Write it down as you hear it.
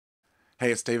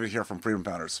Hey, it's David here from Freedom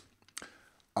Founders.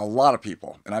 A lot of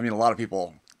people, and I mean a lot of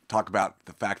people, talk about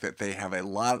the fact that they have a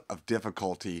lot of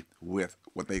difficulty with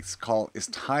what they call is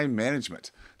time management.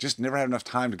 Just never have enough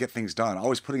time to get things done.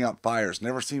 Always putting out fires.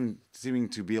 Never seeming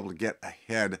to be able to get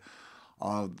ahead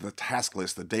of the task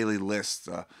list, the daily lists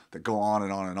that go on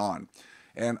and on and on.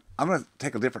 And I'm going to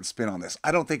take a different spin on this.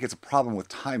 I don't think it's a problem with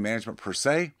time management per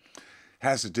se. It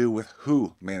has to do with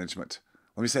who management.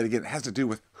 Let me say it again. It has to do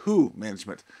with who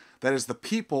management. That is the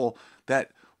people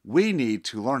that we need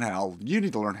to learn how, you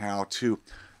need to learn how to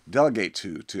delegate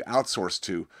to outsource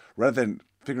to, rather than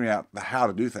figuring out the how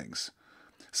to do things.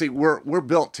 See, we're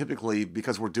built typically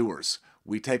because we're doers.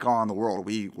 We take on the world.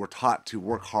 We're taught to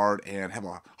work hard and have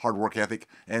a hard work ethic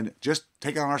and just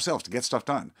take it on ourselves to get stuff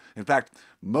done. In fact,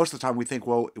 most of the time we think,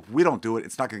 well, if we don't do it,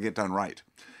 it's not going to get done right.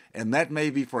 And that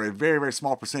may be for a very, very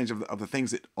small percentage of the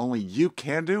things that only you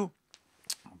can do.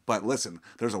 But listen,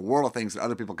 there's a world of things that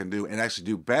other people can do and actually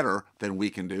do better than we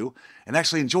can do and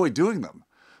actually enjoy doing them.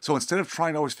 So instead of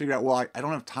trying to always figure out, well, I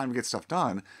don't have time to get stuff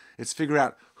done, it's figure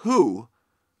out who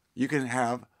you can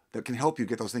have that can help you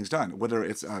get those things done. Whether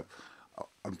it's an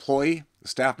employee, a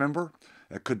staff member,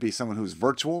 it could be someone who's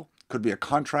virtual, could be a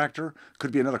contractor,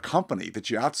 could be another company that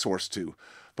you outsource to.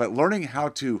 But learning how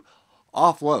to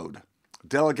offload,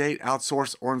 delegate,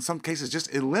 outsource, or in some cases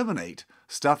just eliminate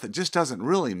stuff that just doesn't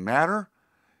really matter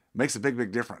makes a big,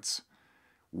 big difference.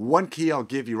 One key I'll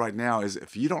give you right now is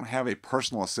if you don't have a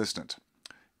personal assistant,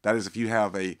 that is if you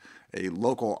have a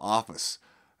local office,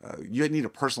 you need a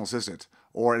personal assistant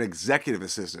or an executive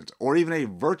assistant or even a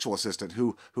virtual assistant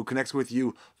who connects with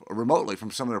you remotely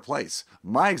from some other place.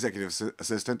 My executive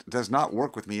assistant does not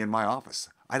work with me in my office.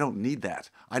 I don't need that.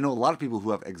 I know a lot of people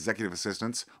who have executive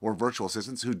assistants or virtual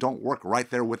assistants who don't work right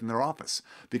there within their office.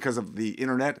 Because of the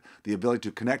internet, the ability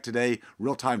to connect today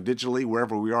real-time digitally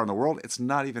wherever we are in the world, it's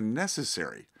not even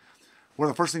necessary. One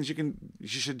of the first things you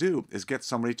should do is get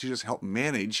somebody to just help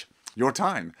manage your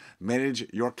time, manage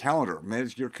your calendar,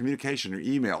 manage your communication, your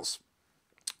emails,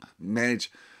 manage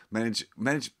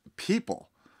people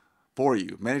for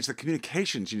you, manage the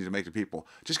communications you need to make to people.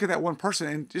 Just get that one person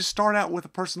and just start out with a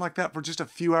person like that for just a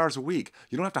few hours a week.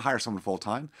 You don't have to hire someone full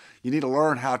time. You need to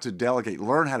learn how to delegate,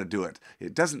 learn how to do it.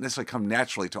 It doesn't necessarily come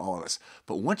naturally to all of us.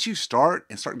 But once you start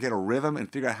to get a rhythm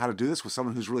and figure out how to do this with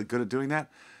someone who's really good at doing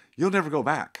that, you'll never go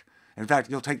back. In fact,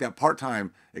 you'll take that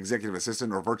part-time executive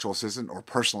assistant or virtual assistant or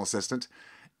personal assistant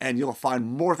and you'll find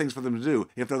more things for them to do.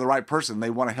 If they're the right person,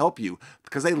 they want to help you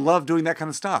because they love doing that kind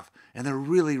of stuff and they're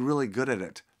really, really good at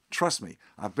it. Trust me,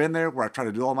 I've been there where I try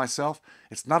to do it all myself.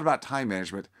 It's not about time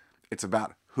management. It's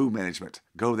about who management.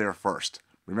 Go there first.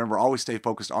 Remember, always stay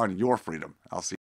focused on your freedom. I'll see you.